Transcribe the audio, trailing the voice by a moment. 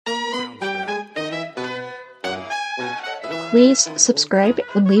Please subscribe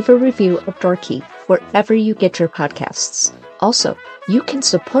and leave a review of Dorky wherever you get your podcasts. Also, you can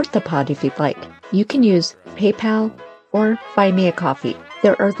support the pod if you'd like. You can use PayPal or Buy Me a Coffee.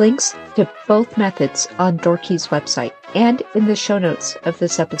 There are links to both methods on Dorky's website and in the show notes of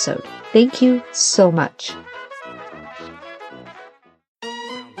this episode. Thank you so much.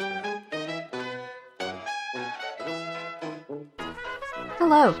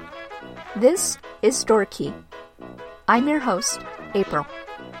 Hello, this is Dorky. I'm your host, April.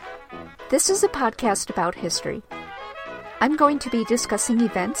 This is a podcast about history. I'm going to be discussing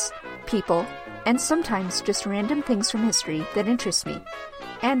events, people, and sometimes just random things from history that interest me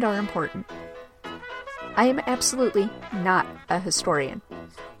and are important. I am absolutely not a historian.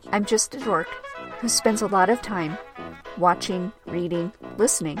 I'm just a dork who spends a lot of time watching, reading,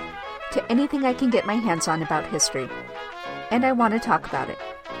 listening to anything I can get my hands on about history. And I want to talk about it.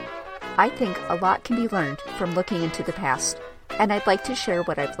 I think a lot can be learned from looking into the past, and I'd like to share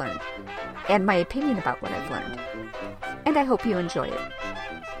what I've learned, and my opinion about what I've learned. And I hope you enjoy it.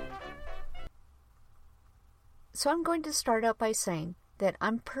 So I'm going to start out by saying that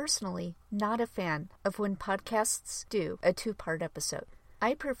I'm personally not a fan of when podcasts do a two-part episode.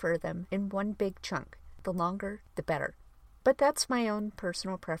 I prefer them in one big chunk. The longer, the better. But that's my own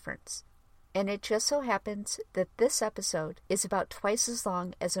personal preference. And it just so happens that this episode is about twice as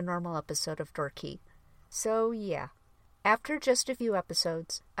long as a normal episode of Dorky. So yeah, after just a few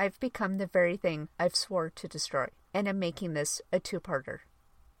episodes, I've become the very thing I've swore to destroy, and I'm making this a two-parter.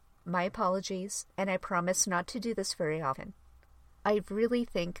 My apologies, and I promise not to do this very often. I really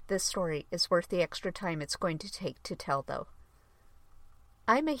think this story is worth the extra time it's going to take to tell, though.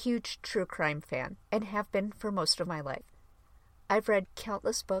 I'm a huge true crime fan, and have been for most of my life. I've read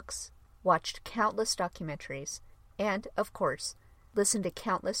countless books, watched countless documentaries, and, of course, listened to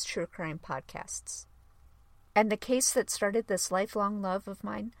countless true crime podcasts. And the case that started this lifelong love of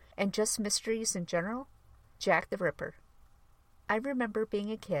mine, and just mysteries in general, Jack the Ripper. I remember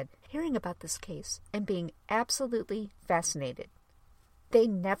being a kid, hearing about this case, and being absolutely fascinated. They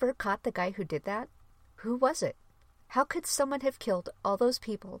never caught the guy who did that? Who was it? How could someone have killed all those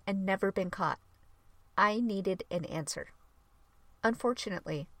people and never been caught? I needed an answer.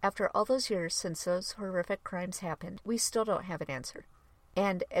 Unfortunately, after all those years since those horrific crimes happened, we still don't have an answer.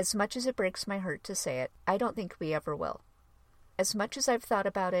 And as much as it breaks my heart to say it, I don't think we ever will. As much as I've thought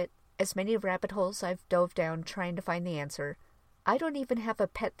about it, as many rabbit holes I've dove down trying to find the answer, I don't even have a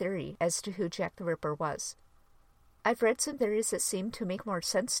pet theory as to who Jack the Ripper was. I've read some theories that seem to make more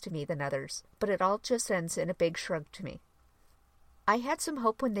sense to me than others, but it all just ends in a big shrug to me. I had some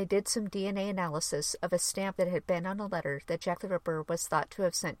hope when they did some DNA analysis of a stamp that had been on a letter that Jack the Ripper was thought to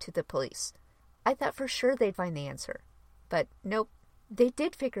have sent to the police. I thought for sure they'd find the answer. But nope. They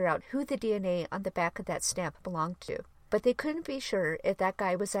did figure out who the DNA on the back of that stamp belonged to, but they couldn't be sure if that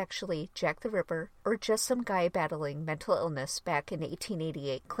guy was actually Jack the Ripper or just some guy battling mental illness back in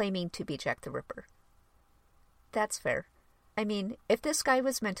 1888 claiming to be Jack the Ripper. That's fair. I mean, if this guy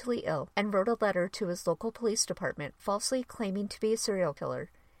was mentally ill and wrote a letter to his local police department falsely claiming to be a serial killer,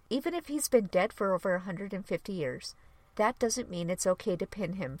 even if he's been dead for over 150 years, that doesn't mean it's okay to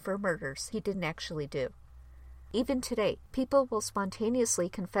pin him for murders he didn't actually do. Even today, people will spontaneously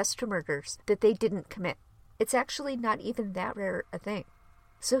confess to murders that they didn't commit. It's actually not even that rare a thing.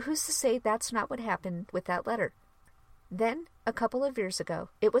 So who's to say that's not what happened with that letter? Then, a couple of years ago,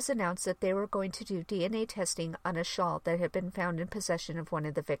 it was announced that they were going to do DNA testing on a shawl that had been found in possession of one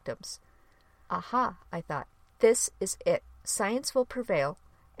of the victims. Aha, I thought. This is it. Science will prevail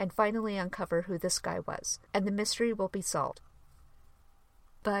and finally uncover who this guy was, and the mystery will be solved.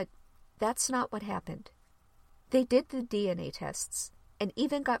 But that's not what happened. They did the DNA tests, and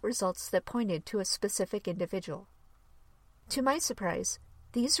even got results that pointed to a specific individual. To my surprise,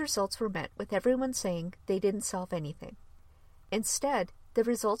 these results were met with everyone saying they didn't solve anything. Instead, the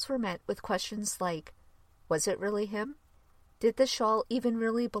results were met with questions like, was it really him? Did the shawl even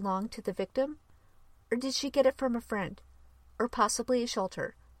really belong to the victim? Or did she get it from a friend? Or possibly a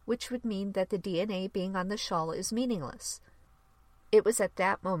shelter, which would mean that the DNA being on the shawl is meaningless. It was at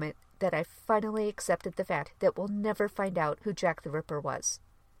that moment that I finally accepted the fact that we'll never find out who Jack the Ripper was.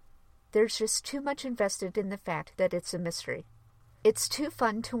 There's just too much invested in the fact that it's a mystery. It's too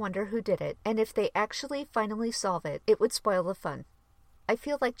fun to wonder who did it, and if they actually finally solve it, it would spoil the fun. I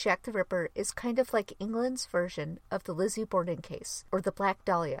feel like Jack the Ripper is kind of like England's version of the Lizzie Borden case, or the Black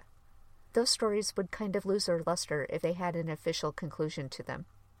Dahlia. Those stories would kind of lose their luster if they had an official conclusion to them.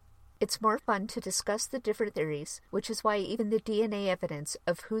 It's more fun to discuss the different theories, which is why even the DNA evidence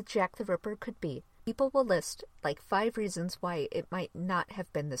of who Jack the Ripper could be, people will list like 5 reasons why it might not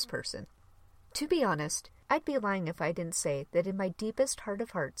have been this person. To be honest, I'd be lying if I didn't say that in my deepest heart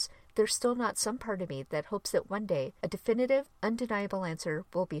of hearts, there's still not some part of me that hopes that one day a definitive, undeniable answer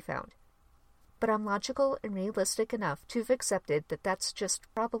will be found. But I'm logical and realistic enough to have accepted that that's just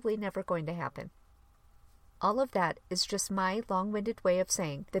probably never going to happen. All of that is just my long-winded way of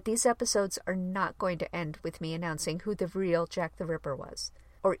saying that these episodes are not going to end with me announcing who the real Jack the Ripper was,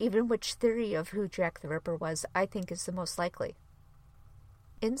 or even which theory of who Jack the Ripper was I think is the most likely.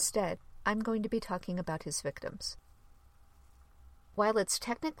 Instead, I'm going to be talking about his victims. While it's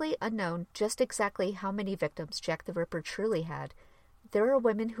technically unknown just exactly how many victims Jack the Ripper truly had, there are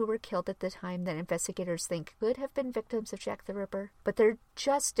women who were killed at the time that investigators think could have been victims of Jack the Ripper, but they're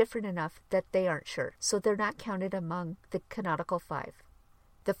just different enough that they aren't sure, so they're not counted among the canonical 5.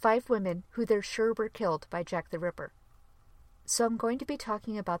 The 5 women who they're sure were killed by Jack the Ripper. So I'm going to be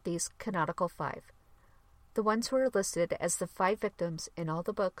talking about these canonical 5. The ones who are listed as the 5 victims in all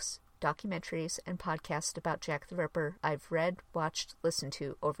the books, documentaries, and podcasts about Jack the Ripper I've read, watched, listened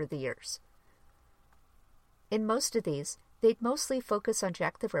to over the years. In most of these, they'd mostly focus on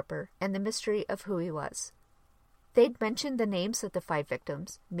Jack the Ripper and the mystery of who he was. They'd mention the names of the 5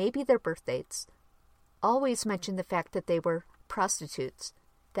 victims, maybe their birth dates. Always mention the fact that they were prostitutes.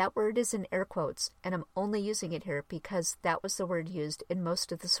 That word is in air quotes, and I'm only using it here because that was the word used in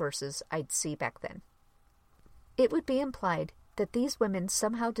most of the sources I'd see back then. It would be implied that these women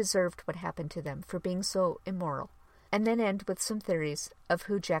somehow deserved what happened to them for being so immoral, and then end with some theories of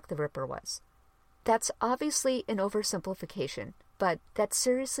who Jack the Ripper was. That's obviously an oversimplification, but that's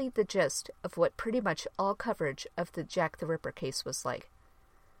seriously the gist of what pretty much all coverage of the Jack the Ripper case was like.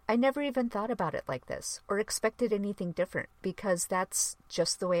 I never even thought about it like this, or expected anything different, because that's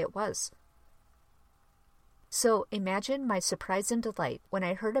just the way it was. So imagine my surprise and delight when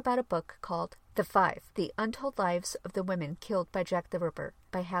I heard about a book called The 5, The Untold Lives of the Women Killed by Jack the Ripper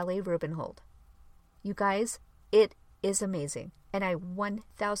by Hallie Rubenhold. You guys, it is amazing, and I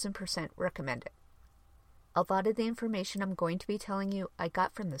 1000% recommend it. A lot of the information I'm going to be telling you I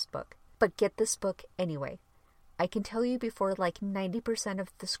got from this book, but get this book anyway. I can tell you before like 90% of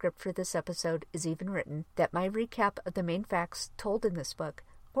the script for this episode is even written that my recap of the main facts told in this book,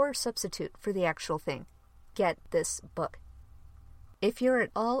 or substitute for the actual thing. Get this book. If you're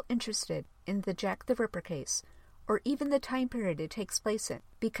at all interested in the Jack the Ripper case, or even the time period it takes place in,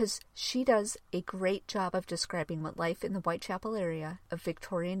 because she does a great job of describing what life in the Whitechapel area of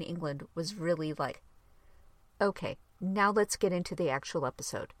Victorian England was really like. Okay, now let's get into the actual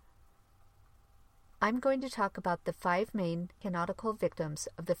episode. I'm going to talk about the 5 main canonical victims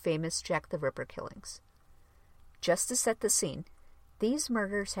of the famous Jack the Ripper killings. Just to set the scene, these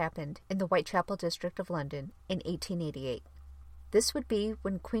murders happened in the Whitechapel district of London in 1888. This would be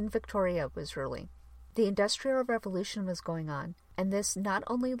when Queen Victoria was ruling. The Industrial Revolution was going on, and this not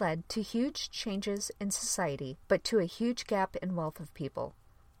only led to huge changes in society, but to a huge gap in wealth of people.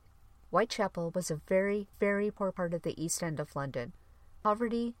 Whitechapel was a very, very poor part of the East End of London.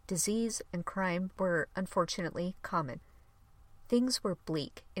 Poverty, disease, and crime were unfortunately common. Things were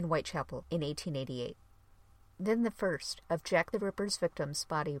bleak in Whitechapel in 1888. Then the first of Jack the Ripper's victims'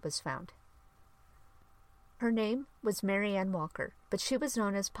 body was found. Her name was Mary Ann Walker, but she was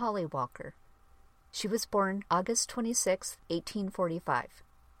known as Polly Walker. She was born August 26, 1845.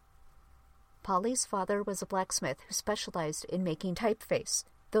 Polly's father was a blacksmith who specialized in making typeface,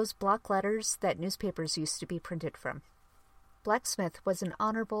 those block letters that newspapers used to be printed from. Blacksmith was an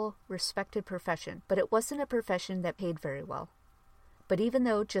honorable, respected profession, but it wasn't a profession that paid very well. But even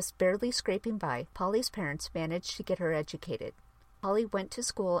though just barely scraping by, Polly's parents managed to get her educated. Polly went to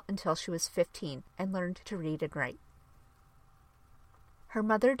school until she was 15 and learned to read and write. Her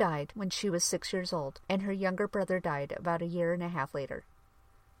mother died when she was 6 years old, and her younger brother died about a year and a half later.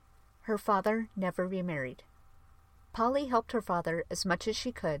 Her father never remarried. Polly helped her father as much as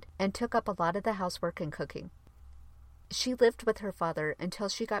she could and took up a lot of the housework and cooking. She lived with her father until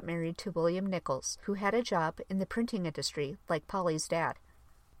she got married to William Nichols, who had a job in the printing industry like Polly's dad.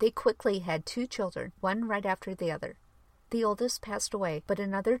 They quickly had 2 children, one right after the other. The oldest passed away, but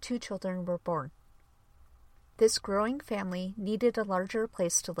another 2 children were born. This growing family needed a larger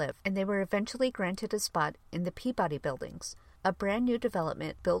place to live, and they were eventually granted a spot in the Peabody Buildings, a brand new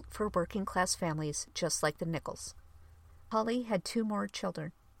development built for working-class families just like the Nichols. Polly had 2 more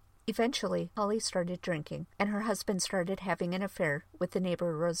children. Eventually, Polly started drinking, and her husband started having an affair with the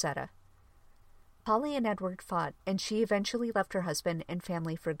neighbor Rosetta. Polly and Edward fought, and she eventually left her husband and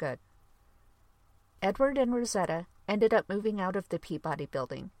family for good. Edward and Rosetta ended up moving out of the Peabody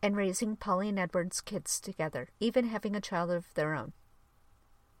Building and raising Polly and Edward's kids together, even having a child of their own.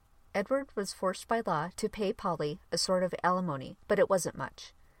 Edward was forced by law to pay Polly a sort of alimony, but it wasn't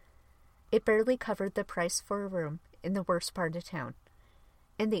much. It barely covered the price for a room in the worst part of town,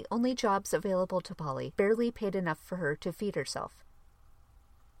 and the only jobs available to Polly barely paid enough for her to feed herself.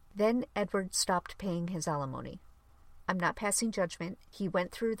 Then Edward stopped paying his alimony. I'm not passing judgment. He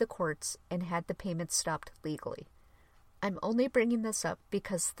went through the courts and had the payments stopped legally. I'm only bringing this up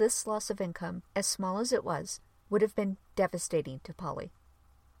because this loss of income, as small as it was, would have been devastating to Polly.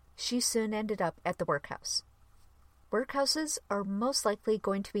 She soon ended up at the workhouse. Workhouses are most likely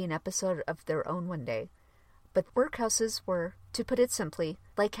going to be an episode of their own one day, but workhouses were, to put it simply,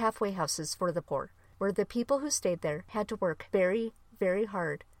 like halfway houses for the poor, where the people who stayed there had to work very, very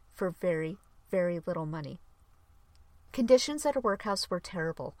hard for very, very little money. Conditions at a workhouse were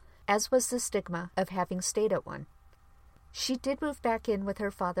terrible, as was the stigma of having stayed at one. She did move back in with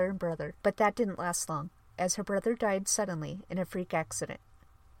her father and brother, but that didn't last long, as her brother died suddenly in a freak accident.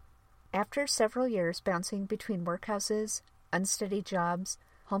 After several years bouncing between workhouses, unsteady jobs,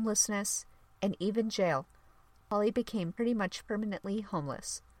 homelessness, and even jail, Polly became pretty much permanently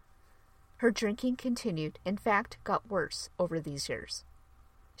homeless. Her drinking continued, in fact, got worse over these years.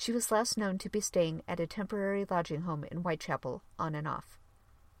 She was last known to be staying at a temporary lodging home in Whitechapel on and off.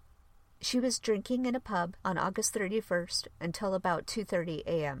 She was drinking in a pub on August 31st until about 2:30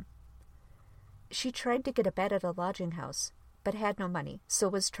 a.m. She tried to get a bed at a lodging house, but had no money, so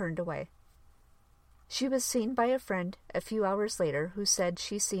was turned away. She was seen by a friend a few hours later who said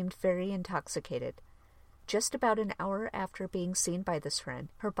she seemed very intoxicated. Just about an hour after being seen by this friend,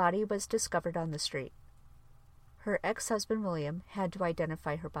 her body was discovered on the street. Her ex-husband William had to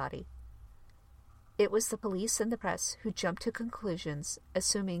identify her body. It was the police and the press who jumped to conclusions,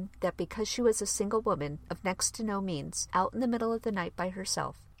 assuming that because she was a single woman of next to no means, out in the middle of the night by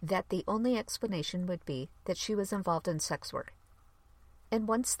herself, that the only explanation would be that she was involved in sex work. And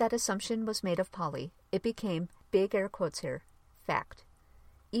once that assumption was made of Polly, it became, big air quotes here, fact,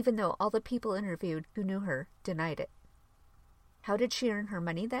 even though all the people interviewed who knew her denied it. How did she earn her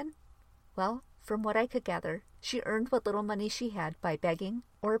money then? Well, from what I could gather, she earned what little money she had by begging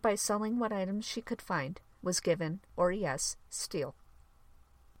or by selling what items she could find, was given, or yes, steal.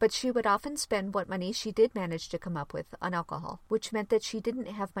 But she would often spend what money she did manage to come up with on alcohol, which meant that she didn't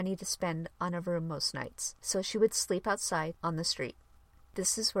have money to spend on a room most nights, so she would sleep outside on the street.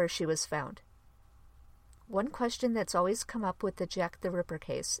 This is where she was found. One question that's always come up with the Jack the Ripper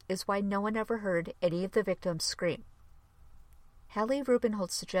case is why no one ever heard any of the victims scream. Hallie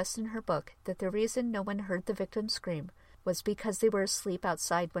Rubenholtz suggests in her book that the reason no one heard the victims scream was because they were asleep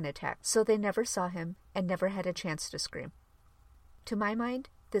outside when attacked, so they never saw him and never had a chance to scream. To my mind,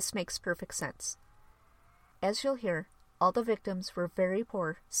 this makes perfect sense. As you'll hear, all the victims were very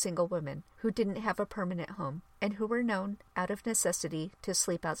poor single women who didn't have a permanent home and who were known, out of necessity, to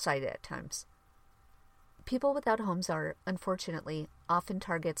sleep outside at times. People without homes are, unfortunately, often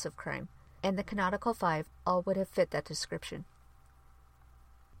targets of crime, and the Canonical Five all would have fit that description.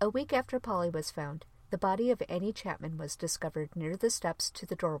 A week after Polly was found, the body of Annie Chapman was discovered near the steps to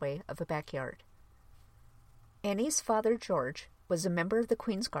the doorway of a backyard. Annie's father, George, was a member of the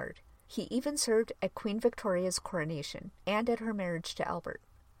Queen's Guard. He even served at Queen Victoria's coronation and at her marriage to Albert.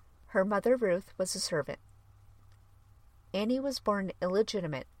 Her mother, Ruth, was a servant. Annie was born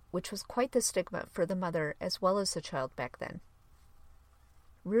illegitimate, which was quite the stigma for the mother as well as the child back then.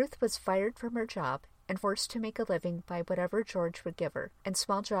 Ruth was fired from her job and forced to make a living by whatever George would give her, and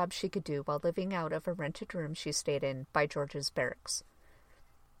small jobs she could do while living out of a rented room she stayed in by George's barracks.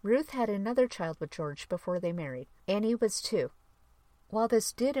 Ruth had another child with George before they married. Annie was 2. While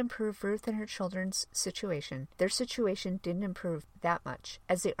this did improve Ruth and her children's situation, their situation didn't improve that much,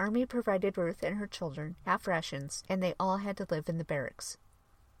 as the Army provided Ruth and her children half rations, and they all had to live in the barracks.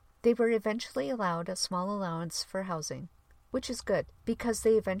 They were eventually allowed a small allowance for housing, which is good, because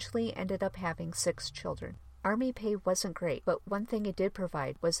they eventually ended up having 6 children. Army pay wasn't great, but one thing it did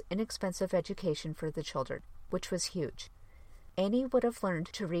provide was inexpensive education for the children, which was huge. Annie would have learned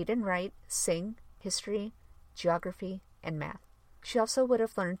to read and write, sing, history, geography, and math. She also would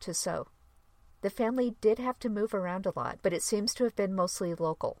have learned to sew. The family did have to move around a lot, but it seems to have been mostly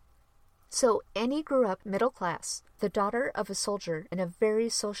local. So Annie grew up middle class, the daughter of a soldier in a very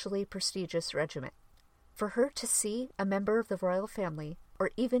socially prestigious regiment. For her to see a member of the royal family,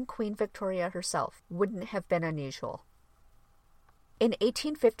 or even Queen Victoria herself, wouldn't have been unusual. In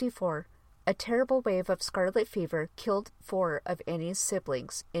 1854, a terrible wave of scarlet fever killed 4 of Annie's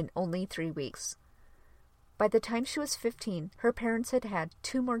siblings in only 3 weeks. By the time she was 15, her parents had had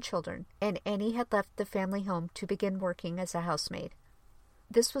 2 more children, and Annie had left the family home to begin working as a housemaid.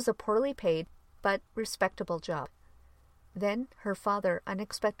 This was a poorly paid, but respectable job. Then her father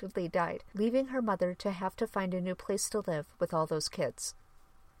unexpectedly died, leaving her mother to have to find a new place to live with all those kids.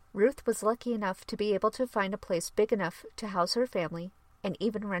 Ruth was lucky enough to be able to find a place big enough to house her family and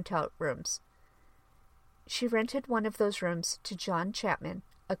even rent out rooms. She rented one of those rooms to John Chapman,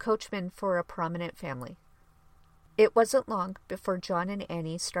 a coachman for a prominent family. It wasn't long before John and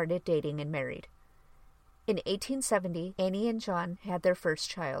Annie started dating and married. In 1870, Annie and John had their first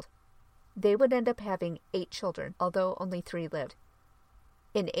child. They would end up having 8 children, although only 3 lived.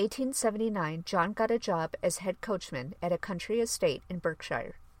 In 1879, John got a job as head coachman at a country estate in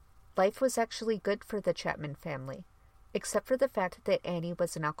Berkshire. Life was actually good for the Chapman family, except for the fact that Annie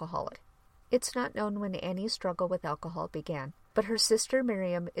was an alcoholic. It's not known when Annie's struggle with alcohol began, but her sister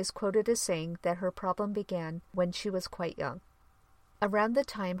Miriam is quoted as saying that her problem began when she was quite young. Around the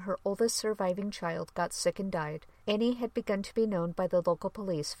time her oldest surviving child got sick and died, Annie had begun to be known by the local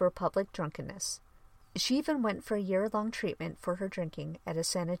police for public drunkenness. She even went for a year-long treatment for her drinking at a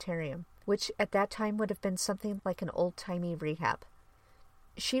sanitarium, which at that time would have been something like an old-timey rehab.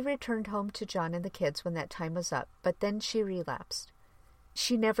 She returned home to John and the kids when that time was up, but then she relapsed.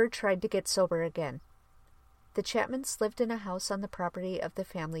 She never tried to get sober again. The Chapmans lived in a house on the property of the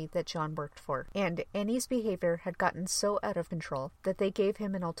family that John worked for, and Annie's behavior had gotten so out of control that they gave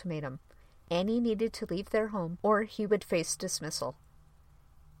him an ultimatum. Annie needed to leave their home, or he would face dismissal.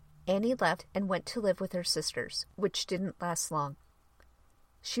 Annie left and went to live with her sisters, which didn't last long.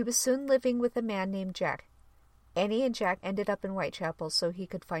 She was soon living with a man named Jack. Annie and Jack ended up in Whitechapel so he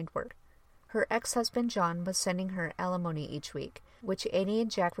could find work. Her ex-husband John was sending her alimony each week, which Annie and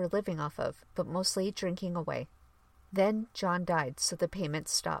Jack were living off of, but mostly drinking away. Then John died, so the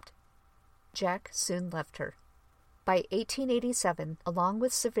payments stopped. Jack soon left her. By 1887, along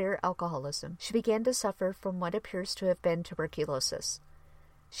with severe alcoholism, she began to suffer from what appears to have been tuberculosis.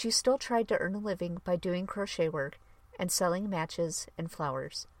 She still tried to earn a living by doing crochet work and selling matches and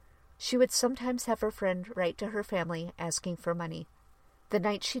flowers. She would sometimes have her friend write to her family asking for money. The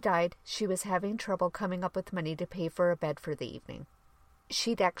night she died, she was having trouble coming up with money to pay for a bed for the evening.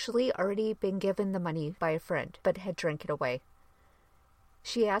 She'd actually already been given the money by a friend, but had drank it away.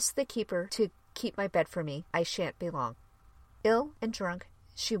 She asked the keeper to keep my bed for me. I shan't be long. Ill and drunk,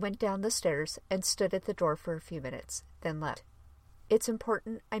 she went down the stairs and stood at the door for a few minutes, then left. It's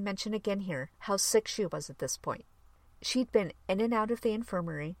important I mention again here how sick she was at this point. She'd been in and out of the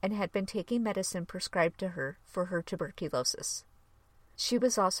infirmary and had been taking medicine prescribed to her for her tuberculosis. She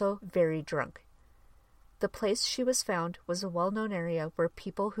was also very drunk. The place she was found was a well-known area where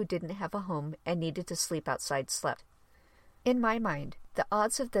people who didn't have a home and needed to sleep outside slept. In my mind, the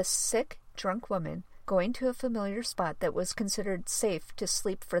odds of this sick, drunk woman going to a familiar spot that was considered safe to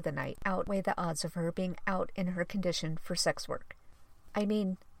sleep for the night outweigh the odds of her being out in her condition for sex work. I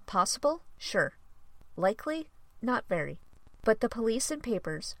mean, possible? Sure. Likely? Not very. But the police and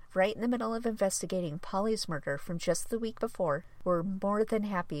papers, right in the middle of investigating Polly's murder from just the week before, were more than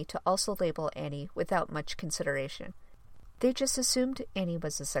happy to also label Annie without much consideration. They just assumed Annie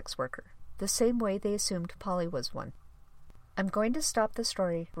was a sex worker, the same way they assumed Polly was one. I'm going to stop the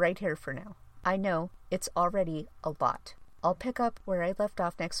story right here for now. I know it's already a lot. I'll pick up where I left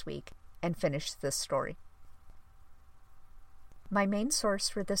off next week and finish this story. My main source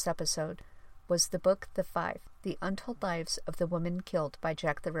for this episode was the book The Five, The Untold Lives of the Women Killed by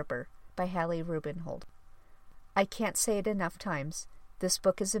Jack the Ripper by Hallie Rubenhold. I can't say it enough times. This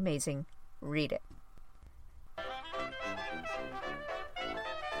book is amazing. Read it.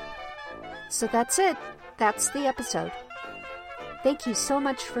 So that's it. That's the episode. Thank you so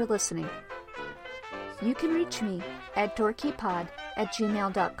much for listening. You can reach me at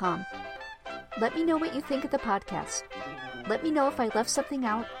dorkypod@gmail.com. Let me know what you think of the podcast. Let me know if I left something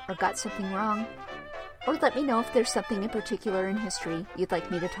out or got something wrong. Or let me know if there's something in particular in history you'd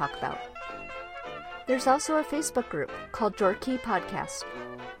like me to talk about. There's also a Facebook group called Dorky Podcast.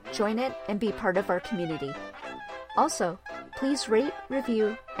 Join it and be part of our community. Also, please rate,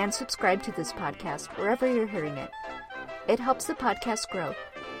 review, and subscribe to this podcast wherever you're hearing it. It helps the podcast grow.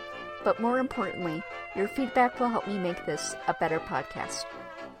 But more importantly, your feedback will help me make this a better podcast.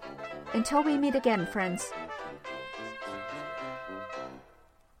 Until we meet again, friends.